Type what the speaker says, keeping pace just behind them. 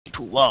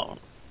too long.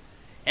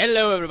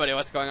 Hello everybody,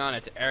 what's going on?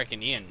 It's Eric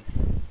and Ian.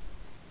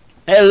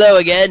 Hello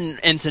again,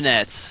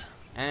 Internet.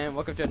 And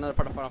welcome to another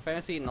part of Final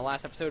Fantasy. In the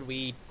last episode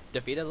we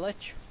defeated the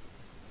Lich.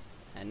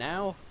 And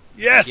now,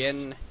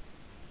 begin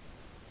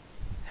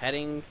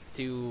heading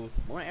to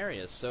more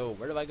areas. So,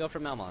 where do I go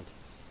from Melmont?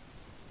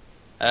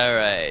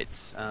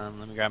 Alright,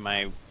 let me grab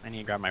my, I need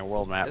to grab my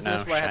world map Isn't now.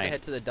 this where I have to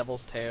head to the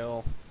Devil's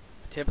Tail,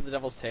 tip of the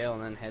Devil's Tail,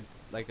 and then head,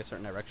 like, a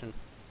certain direction?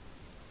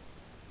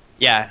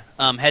 Yeah,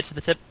 head to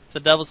the tip of the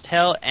Devil's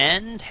Tail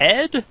and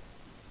head,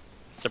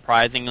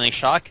 surprisingly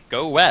shock,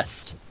 go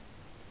west.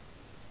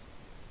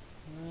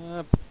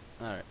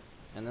 Alright.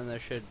 And then there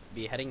should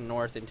be heading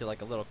north into,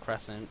 like, a little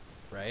crescent,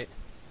 right?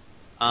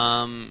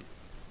 No.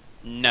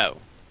 Well,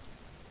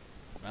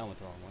 I went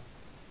the wrong way.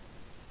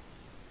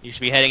 You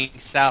should be heading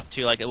south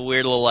to, like, a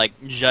weird little, like,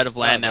 jut of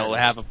land that will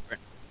have a...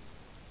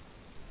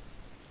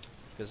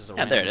 There's a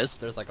there it is.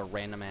 There's, like, a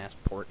random-ass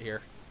port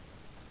here.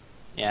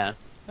 Yeah.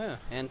 Oh,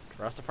 and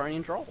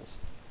Rastafarian trolls.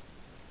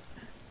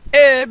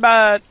 Hey,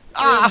 man!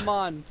 Come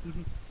on!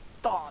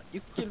 Thought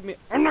you killed me.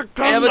 And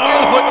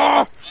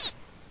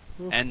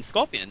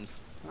scorpions.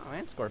 Oh,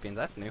 and scorpions,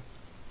 that's new.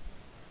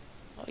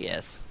 Oh,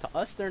 yes. To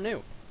us, they're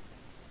new.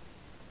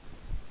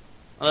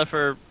 Although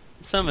for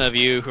some of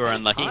you who are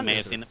unlucky, you may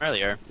have Anacondas seen them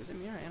earlier. Does it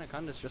mean our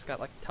anacondas just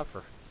got, like,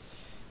 tougher?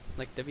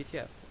 Like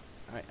WTF.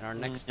 Alright, and our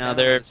next No, town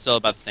they're is still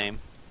about the same.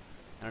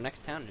 And our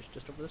next town is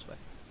just over this way.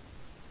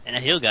 And a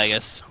hill guy, I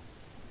guess.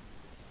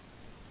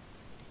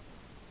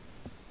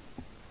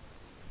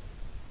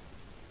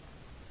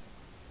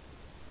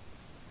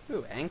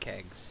 Ooh,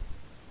 ankegs.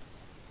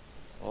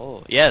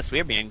 Oh, yes, we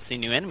are beginning to see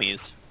new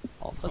enemies.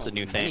 All sorts of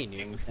new many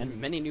things.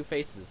 Many new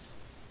faces.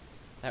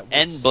 That was...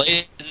 And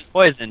Blaze is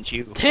poisoned,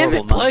 you Damn it,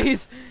 horrible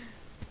Blaze!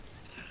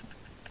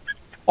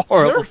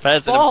 horrible Your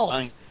president.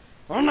 fault!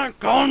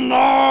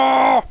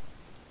 Anaconda!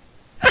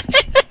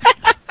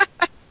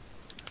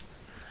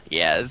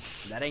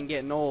 Yes. That ain't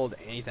getting old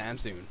anytime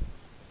soon.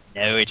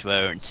 No, it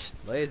won't.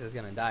 Blaze is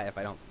gonna die if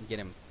I don't get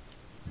him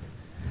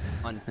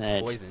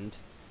unpoisoned.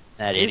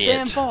 That It's his idiot.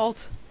 damn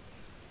fault!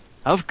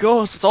 Of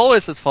course, it's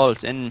always his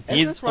fault, and Isn't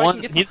he's this the where I one.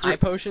 can get He's some high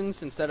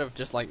potions instead of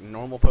just like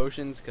normal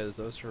potions? Because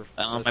those are.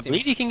 I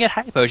believe you can get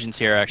high potions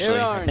here, Here actually. we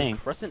are I in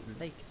think. Crescent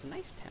Lake. It's a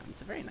nice town.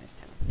 It's a very nice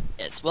town.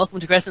 Yes,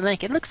 welcome to Crescent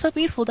Lake. It looks so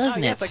beautiful, doesn't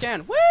Oh, it? yes, I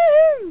can.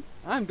 Woo!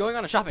 I'm going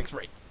on a shopping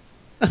spree.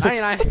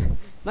 99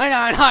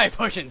 high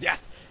potions.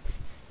 Yes.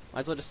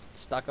 Might as well just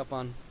stock up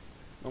on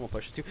normal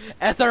potions too.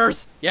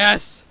 Ethers.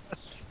 Yes.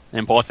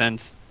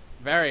 Important.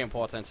 Very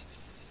important.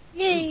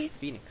 Yay! Ooh,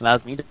 Phoenix.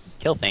 Allows me to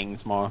kill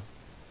things more.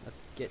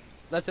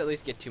 Let's at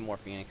least get 2 more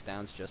Phoenix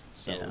downs, just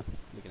so Yeah.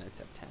 we can at least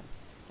have 10.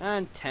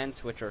 And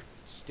tents, which are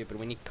stupid.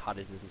 We need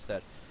cottages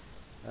instead.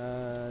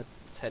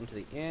 Let's head into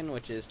the inn,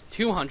 which is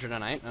 200 a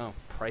night. Oh,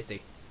 pricey.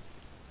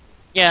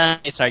 Yeah,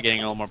 it started getting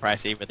a little more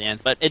pricey for the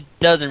ends, but it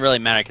doesn't really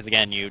matter because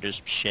again, you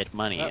just shit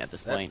money at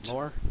this point.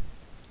 More.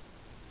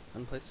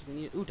 One places we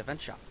need. Ooh,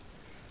 defense shop.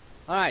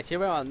 Alright, here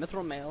we are.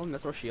 Mithril mail,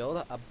 Mithril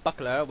shield, a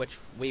buckler, which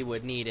we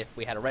would need if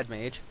we had a red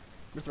mage,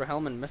 Mithril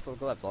helm, and Mithril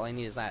gloves. All I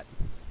need is that.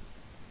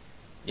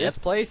 This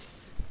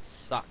place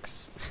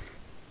sucks.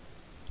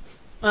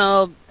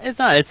 Well, it's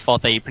not its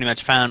fault that you pretty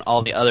much found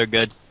all the other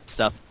good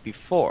stuff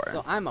before.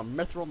 So I'm a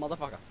mithril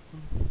motherfucker.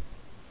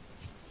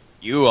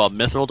 You are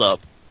mithrilled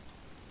up.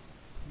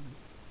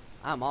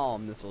 I'm all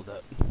mithrilled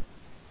up.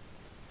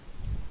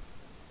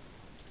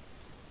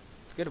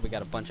 It's good we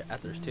got a bunch of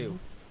ethers too.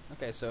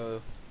 Okay,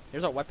 so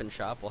here's our weapon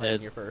shop. We'll head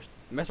in here first.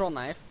 Mithril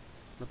knife,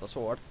 mithril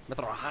sword,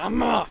 mithril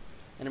hammer,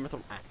 and a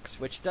mithril axe,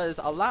 which does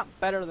a lot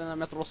better than a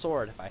mithril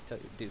sword, if I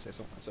do say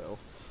so myself.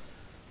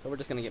 So we're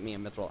just gonna get me a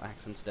mithril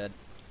axe instead.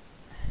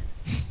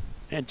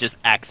 And just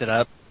axe it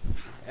up.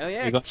 Oh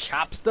yeah,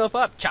 chop stuff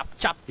up, chop,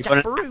 You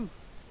chopperoo.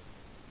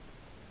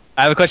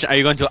 I have a question. Are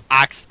you going to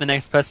axe the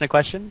next person a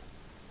question?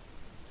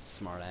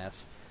 Smart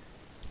ass.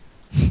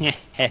 See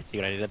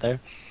what I did there?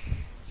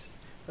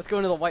 Let's go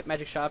into the white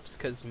magic shops,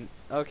 cause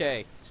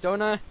okay,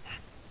 Stona,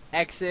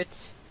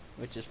 Exit,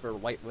 which is for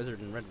white wizard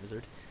and red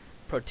wizard,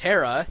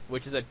 Protera,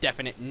 which is a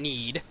definite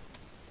need.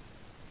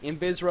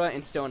 Invisra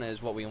and Stona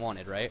is what we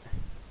wanted, right?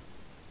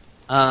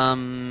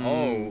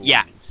 Oh,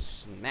 yeah.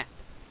 Snap.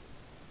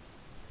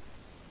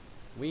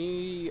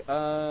 We're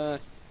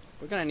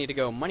gonna need to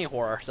go money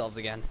whore ourselves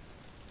again.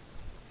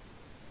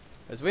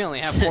 Because we only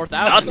have 4,000.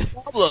 Not a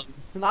problem.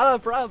 Not a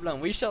problem.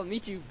 We shall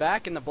meet you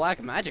back in the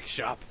black magic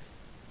shop.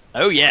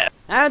 Oh yeah.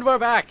 And we're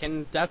back,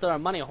 and after our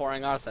money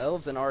whoring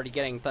ourselves and already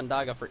getting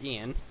Thundaga for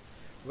Ian,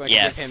 we're going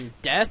to give him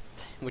death,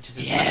 which is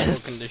his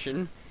medical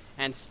condition,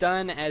 and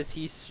stun, as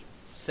he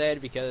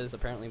said, because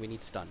apparently we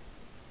need stun.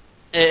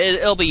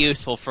 It'll be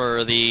useful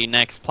for the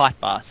next plot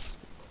boss.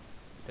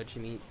 Don't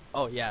you mean?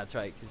 Oh yeah, that's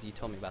right, because you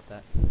told me about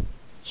that.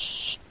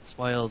 Shh,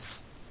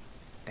 spoils.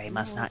 They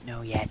must not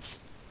know yet.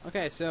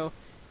 Okay, so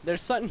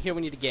there's something here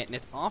we need to get, and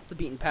it's off the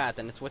beaten path,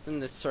 and it's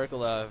within this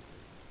circle of.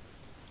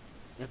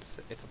 It's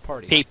a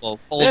party. People,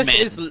 old men.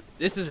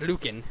 This is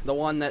Lucan, the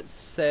one that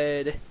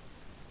said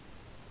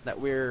that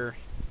we're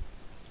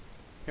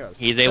Heroes.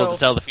 He's able to So,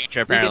 tell the future,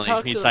 you could apparently.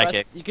 talk He's to the rest-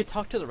 psychic. You could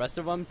talk to the rest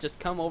of them. Just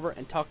come over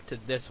and talk to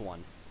this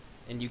one,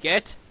 and you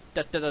get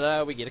da da da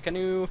da. We get a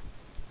canoe.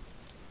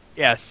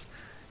 Yes.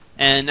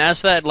 And as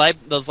for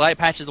those light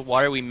patches of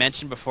water we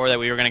mentioned before that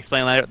we were going to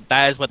explain later,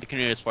 that is what the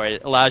canoe is for.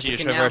 It allows you We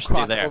to can now traverse through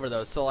cross there. over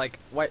those. So like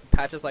white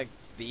patches like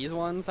these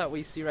ones that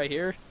we see right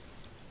here,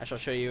 I shall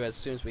show you as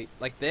soon as we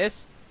like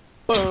this.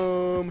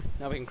 Boom!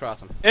 Now we can cross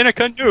them. In a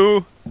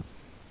canoe.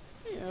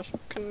 Yes,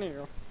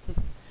 canoe.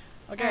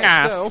 Okay,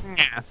 Snaps, so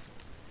snaps.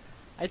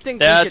 I think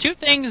There are we should, two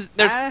things.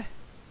 There's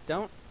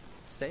don't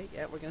say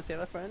yet. We're gonna save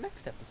that for our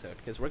next episode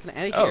because we're gonna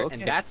end it Oh, here, okay.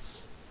 and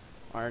that's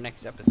our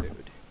next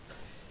episode.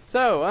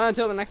 So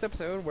until the next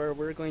episode, where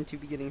we're going to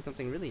be getting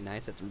something really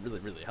nice that's really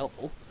really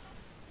helpful.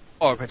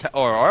 or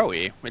are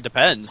we? It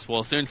depends.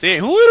 We'll soon see.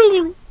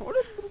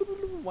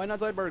 Why not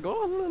Zoidberg?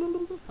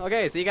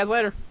 Okay, see you guys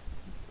later.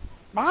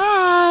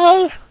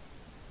 Bye.